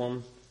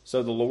Jerusalem,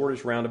 so the Lord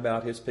is round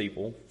about his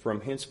people,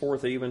 from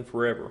henceforth even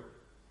forever.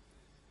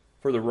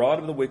 For the rod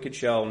of the wicked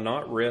shall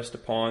not rest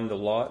upon the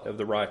lot of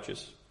the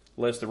righteous,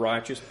 lest the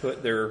righteous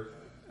put their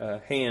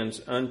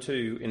hands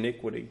unto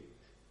iniquity.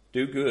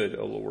 Do good,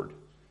 O Lord,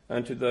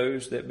 unto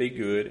those that be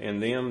good,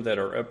 and them that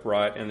are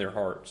upright in their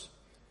hearts.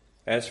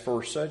 As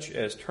for such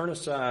as turn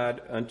aside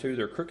unto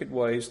their crooked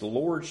ways, the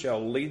Lord shall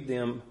lead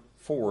them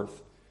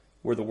forth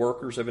were the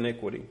workers of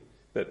iniquity,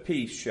 but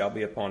peace shall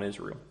be upon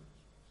Israel.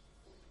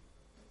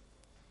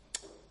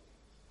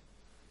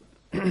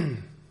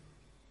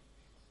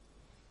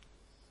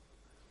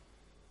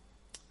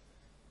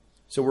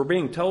 So we're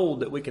being told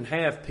that we can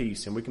have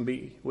peace and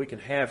we can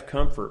have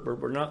comfort,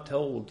 but we're not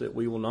told that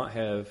we will not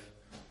have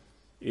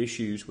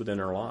issues within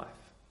our life.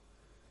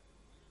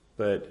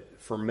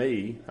 But for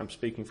me, I'm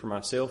speaking for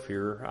myself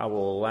here, I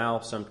will allow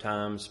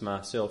sometimes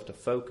myself to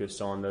focus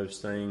on those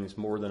things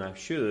more than I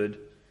should,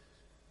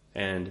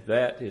 and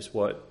that is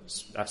what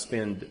I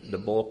spend the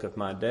bulk of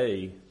my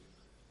day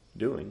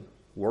doing,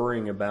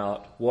 worrying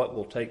about what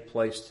will take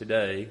place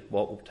today,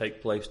 what will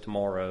take place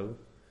tomorrow,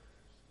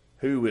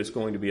 who is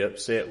going to be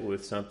upset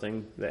with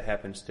something that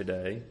happens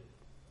today.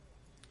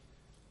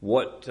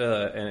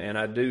 And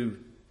I do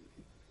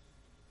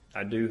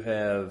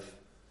have,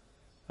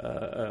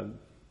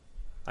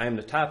 I am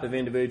the type of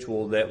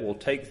individual that will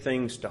take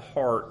things to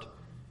heart,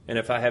 and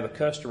if I have a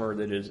customer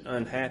that is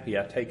unhappy,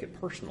 I take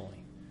it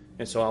personally.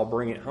 And so I'll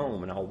bring it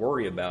home and I'll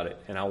worry about it,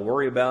 and I'll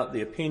worry about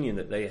the opinion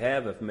that they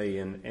have of me,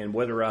 and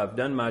whether I've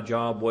done my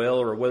job well,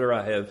 or whether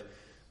I have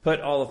put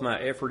all of my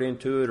effort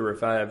into it, or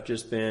if I have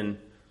just been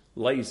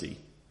lazy,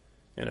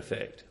 in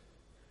effect.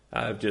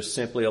 I've just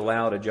simply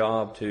allowed a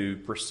job to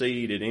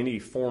proceed in any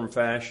form,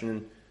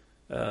 fashion,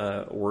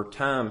 or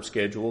time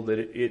schedule that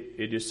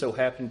it just so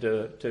happened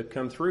to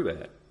come through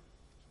at.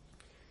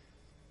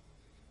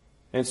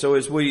 And so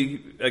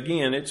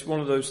again, it's one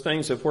of those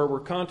things of where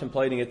we're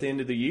contemplating at the end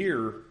of the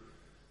year,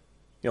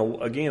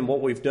 again,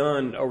 what we've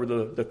done over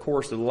the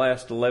course of the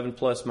last 11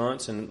 plus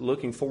months and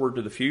looking forward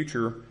to the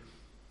future.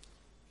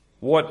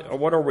 What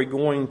are we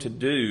going to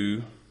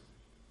do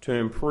to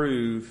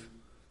improve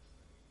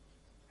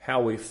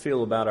how we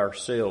feel about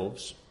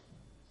ourselves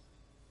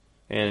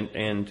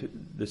and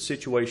the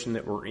situation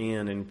that we're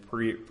in, and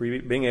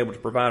being able to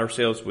provide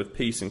ourselves with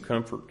peace and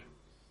comfort?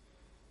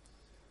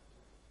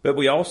 But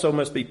we also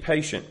must be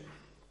patient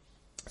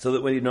so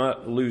that we do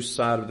not lose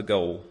sight of the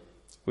goal.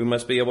 We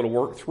must be able to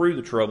work through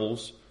the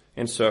troubles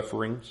and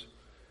sufferings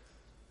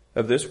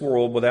of this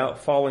world without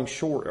falling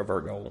short of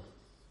our goal.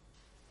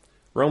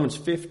 Romans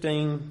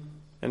 15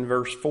 and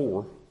verse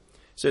 4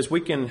 says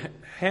we can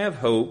have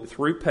hope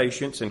through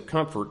patience and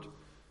comfort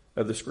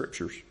of the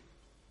Scriptures.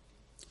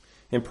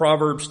 In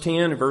Proverbs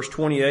 10 and verse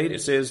 28,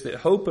 it says that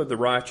hope of the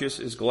righteous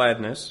is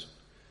gladness,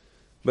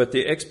 but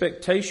the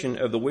expectation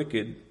of the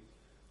wicked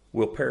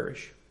will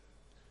perish.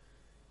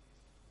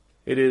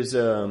 It is,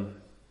 man,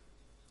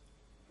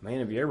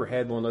 have you ever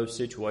had one of those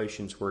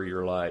situations where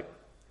you're like,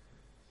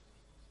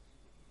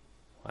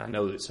 I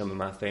know that some of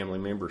my family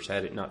members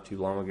had it not too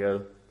long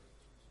ago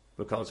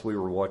because we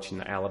were watching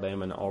the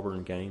Alabama and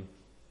Auburn game.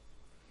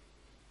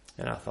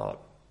 And I thought,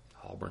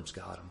 Auburn's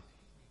got them.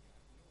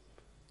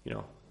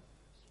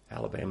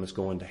 Alabama's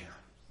going down.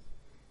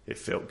 It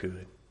felt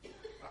good.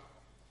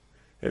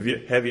 Have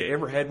you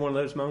ever had one of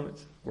those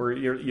moments where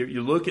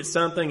you look at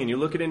something and you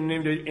look at an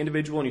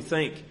individual and you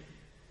think,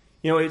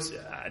 It's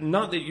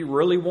not that you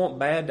really want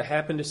bad to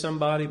happen to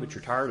somebody, but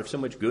you're tired of so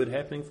much good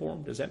happening for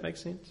them. Does that make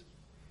sense?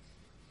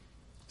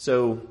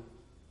 So,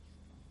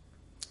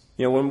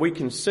 when we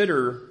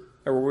consider,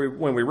 or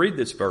when we read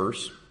this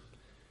verse,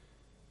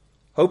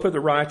 hope of the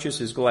righteous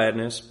is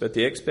gladness, but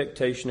the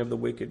expectation of the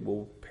wicked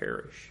will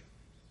perish.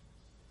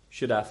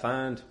 Should I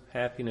find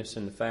happiness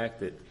in the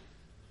fact that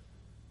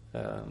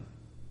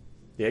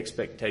the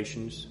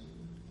expectations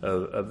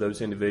of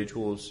those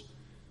individuals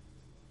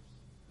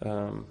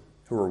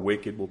who are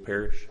wicked will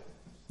perish?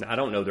 Now, I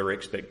don't know their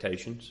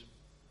expectations.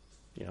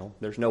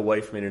 There's no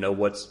way for me to know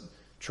what's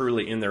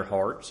truly in their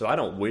heart, so I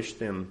don't wish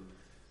them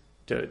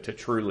to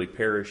truly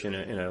perish in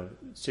a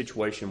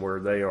situation where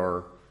they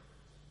are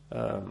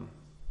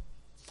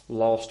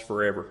lost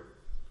forever.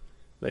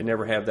 They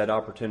never have that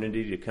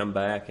opportunity to come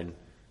back and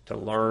to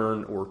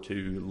learn or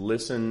to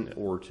listen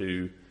or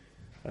to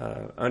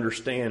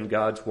understand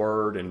God's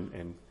Word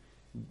and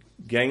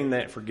gain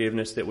that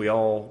forgiveness that we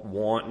all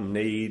want and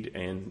need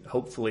and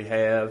hopefully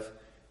have,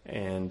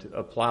 and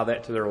apply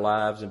that to their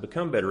lives and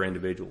become better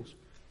individuals.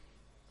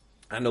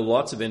 I know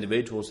lots of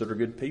individuals that are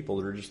good people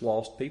that are just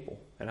lost people,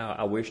 and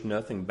I wish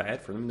nothing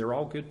bad for them. They're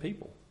all good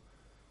people.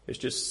 It's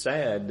just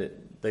sad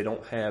that they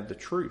don't have the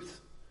truth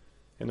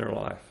in their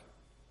life.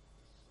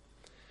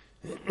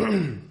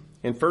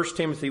 In 1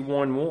 Timothy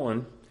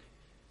 1:1,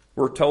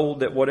 we're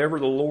told that whatever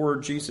the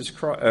Lord Jesus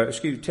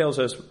Christ, tells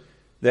us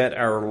that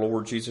our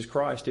Lord Jesus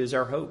Christ is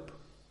our hope.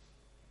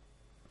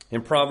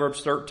 In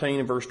Proverbs 13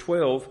 and verse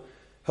 12,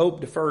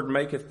 hope deferred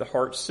maketh the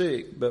heart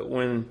sick, but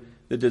when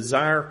the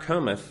desire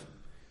cometh,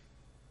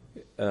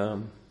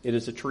 it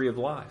is a tree of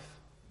life.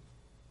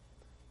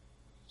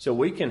 So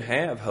we can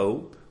have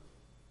hope,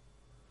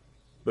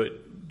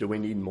 but do we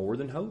need more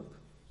than hope?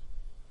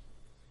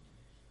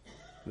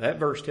 That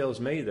verse tells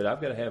me that I've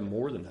got to have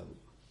more than hope.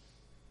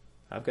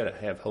 I've got to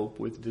have hope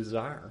with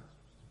desire.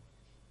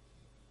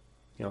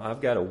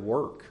 I've got to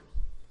work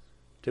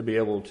to be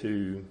able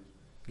to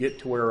get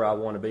to where I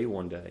want to be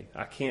one day.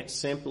 I can't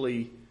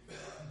simply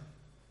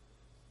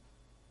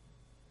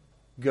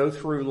go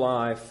through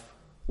life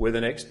with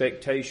an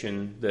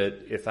expectation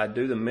that if I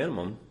do the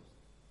minimum,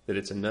 that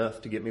it's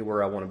enough to get me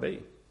where I want to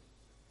be.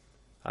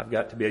 I've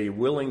got to be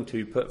willing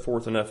to put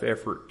forth enough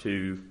effort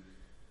to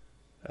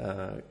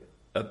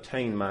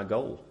obtain my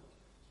goal.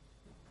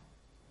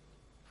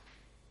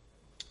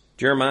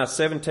 Jeremiah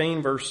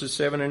 17 verses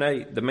 7 and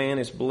 8, the man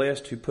is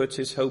blessed who puts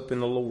his hope in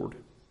the Lord.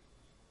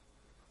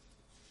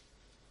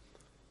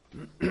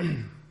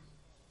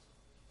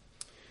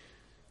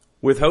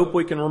 With hope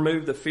we can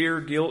remove the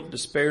fear, guilt,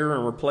 despair,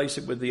 and replace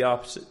it with the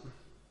opposite.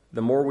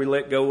 The more we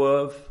let go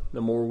of,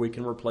 the more we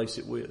can replace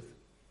it with.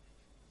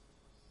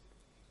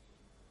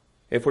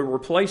 If we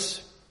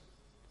replace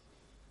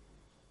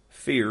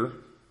fear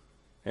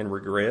and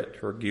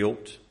regret or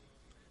guilt,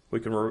 we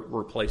can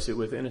replace it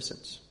with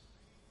innocence.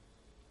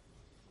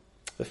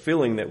 The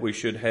feeling that we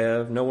should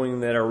have,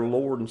 knowing that our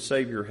Lord and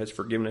Savior has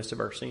forgiven us of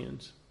our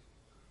sins.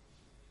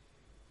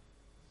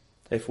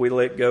 If we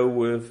let go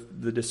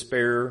with the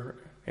despair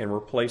and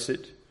replace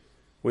it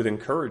with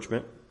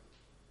encouragement,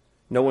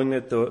 knowing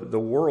that the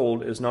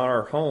world is not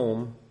our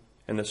home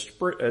and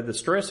the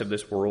stress of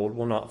this world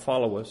will not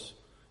follow us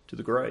to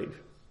the grave.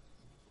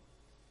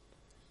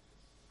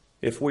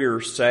 If we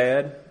are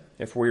sad,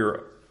 if we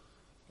are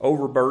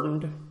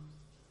overburdened,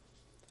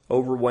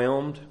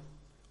 overwhelmed,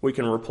 we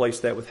can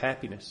replace that with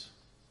happiness.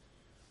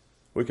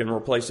 We can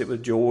replace it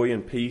with joy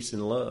and peace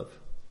and love.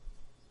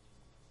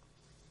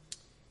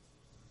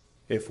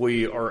 If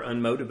we are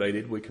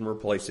unmotivated, we can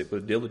replace it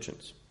with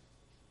diligence.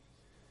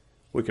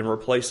 We can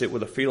replace it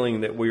with a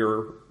feeling that we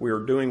are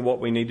doing what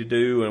we need to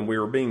do and we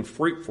are being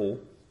fruitful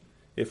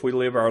if we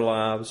live our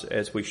lives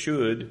as we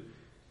should,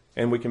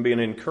 and we can be an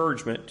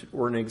encouragement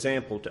or an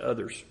example to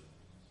others.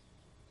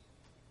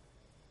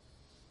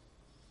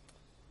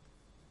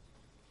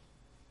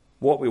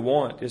 What we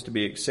want is to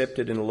be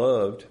accepted and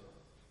loved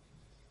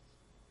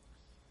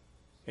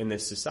in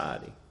this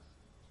society.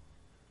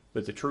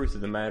 But the truth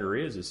of the matter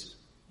is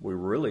we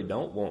really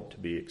don't want to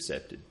be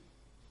accepted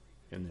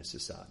in this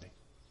society.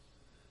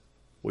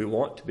 We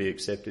want to be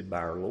accepted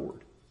by our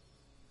Lord.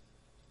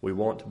 We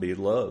want to be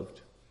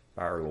loved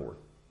by our Lord.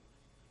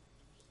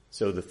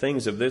 So the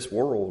things of this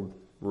world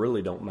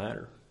really don't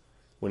matter.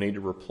 We need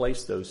to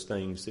replace those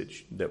things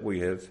that we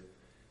have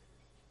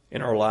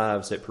in our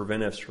lives that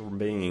prevent us from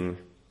being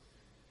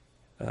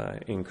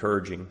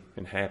encouraging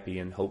and happy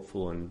and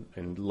hopeful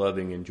and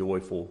loving and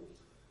joyful,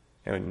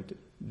 and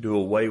do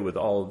away with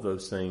all of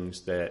those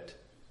things that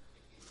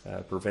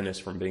prevent us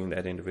from being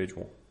that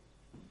individual.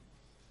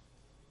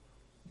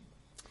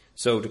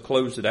 So to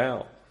close it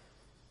out,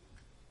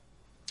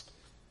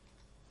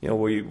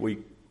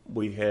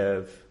 we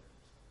have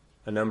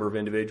a number of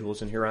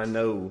individuals in here I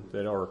know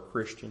that are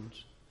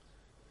Christians.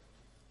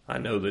 I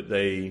know that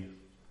they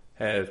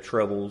have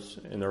troubles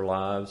in their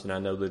lives, and I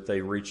know that they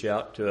reach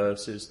out to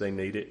us as they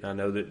need it. I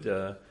know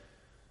that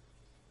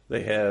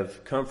they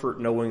have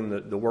comfort knowing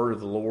the word of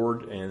the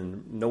Lord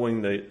and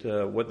knowing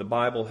that what the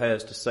Bible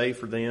has to say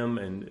for them,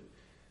 and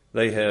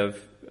they have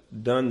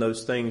done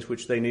those things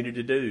which they needed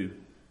to do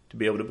to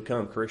be able to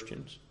become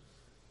Christians.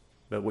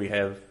 But we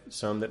have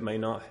some that may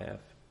not have.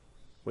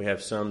 We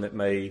have some that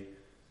may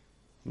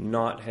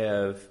not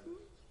have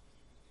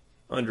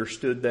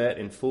understood that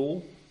in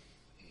full,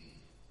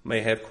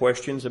 may have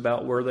questions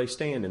about where they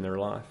stand in their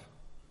life.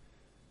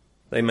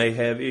 They may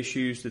have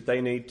issues that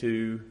they need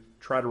to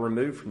try to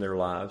remove from their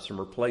lives and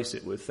replace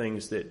it with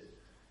things that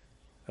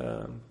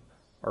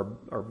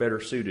are better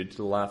suited to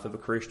the life of a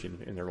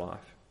Christian in their life.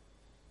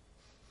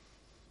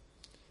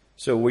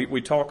 So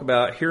we talk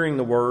about hearing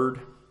the Word,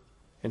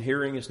 and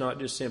hearing is not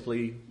just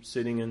simply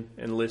sitting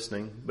and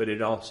listening, but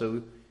it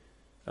also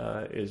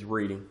is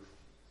reading.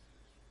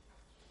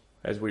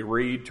 As we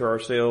read to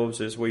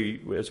ourselves, as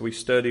we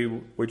study,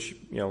 which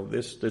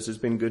this has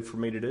been good for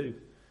me to do,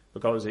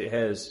 because it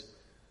has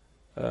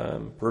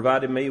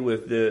provided me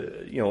with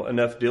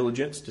enough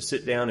diligence to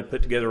sit down and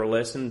put together a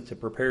lesson to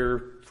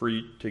prepare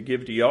to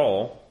give to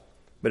y'all,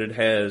 but it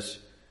has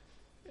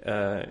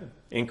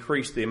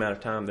increased the amount of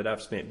time that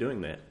I've spent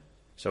doing that.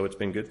 So it's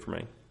been good for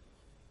me.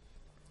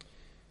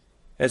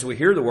 As we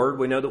hear the Word,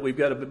 we know that we've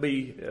got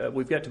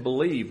to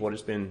believe what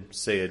has been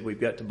said. We've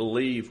got to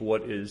believe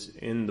what is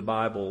in the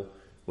Bible,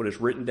 what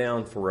is written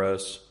down for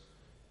us.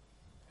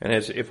 And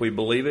if we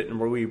believe it and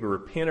we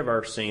repent of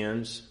our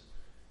sins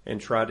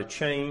and try to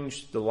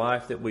change the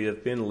life that we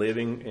have been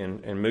living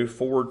and move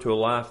forward to a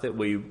life that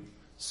we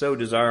so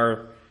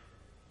desire,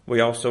 we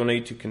also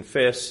need to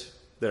confess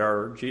that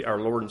our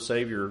Lord and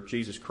Savior,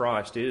 Jesus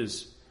Christ,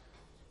 is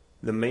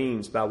the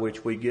means by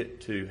which we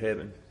get to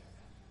heaven.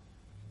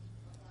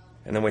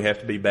 And then we have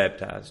to be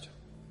baptized.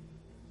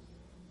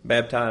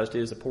 Baptized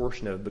is a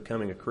portion of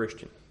becoming a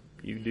Christian.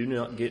 You do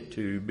not get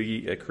to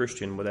be a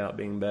Christian without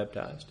being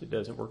baptized. It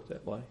doesn't work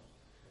that way.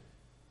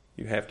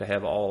 You have to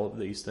have all of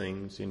these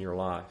things in your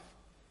life.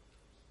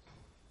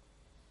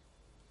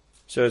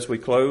 So as we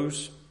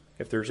close,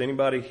 if there's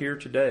anybody here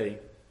today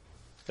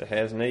that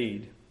has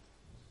need,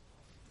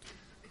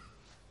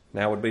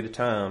 now would be the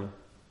time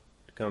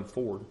to come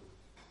forward.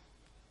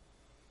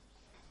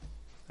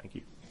 Thank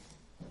you.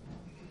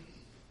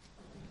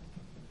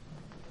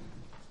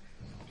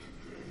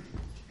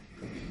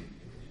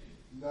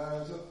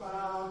 There's a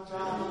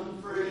fountain